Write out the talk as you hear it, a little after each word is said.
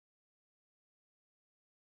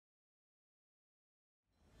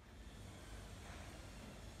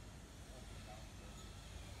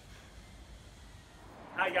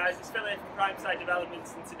Hi guys, it's Phil here from Primeside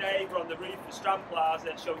Developments, and today we're on the roof of Strand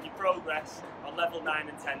Plaza showing you progress on level 9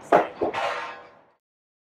 and 10 steel.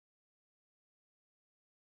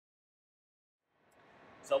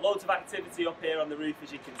 So loads of activity up here on the roof,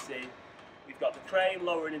 as you can see. We've got the crane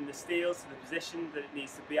lowering in the steel to the position that it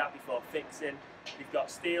needs to be at before fixing. We've got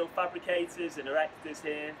steel fabricators and erectors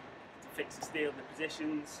here to fix the steel in the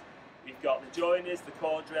positions. We've got the joiners, the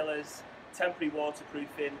core drillers, temporary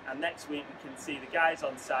waterproofing, and next week we can see the guys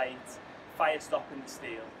on site fire stopping the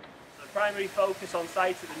steel. So the primary focus on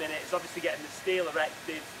site at the minute is obviously getting the steel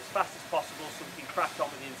erected as fast as possible so we can crack on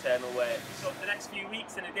with the internal work. So for the next few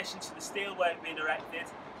weeks, in addition to the steel work being erected,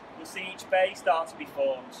 we'll see each bay start to be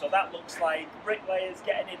formed. So that looks like bricklayers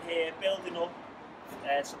getting in here, building up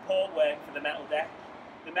support work for the metal deck.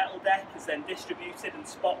 The metal deck is then distributed and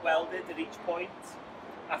spot welded at each point.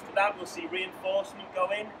 After that we'll see reinforcement go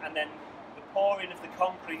in, and then the pouring of the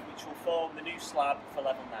concrete which will form the new slab for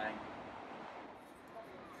level 9.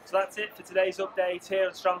 So that's it for today's update here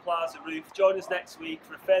on Strand Plaza roof. Join us next week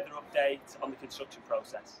for a further update on the construction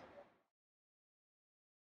process.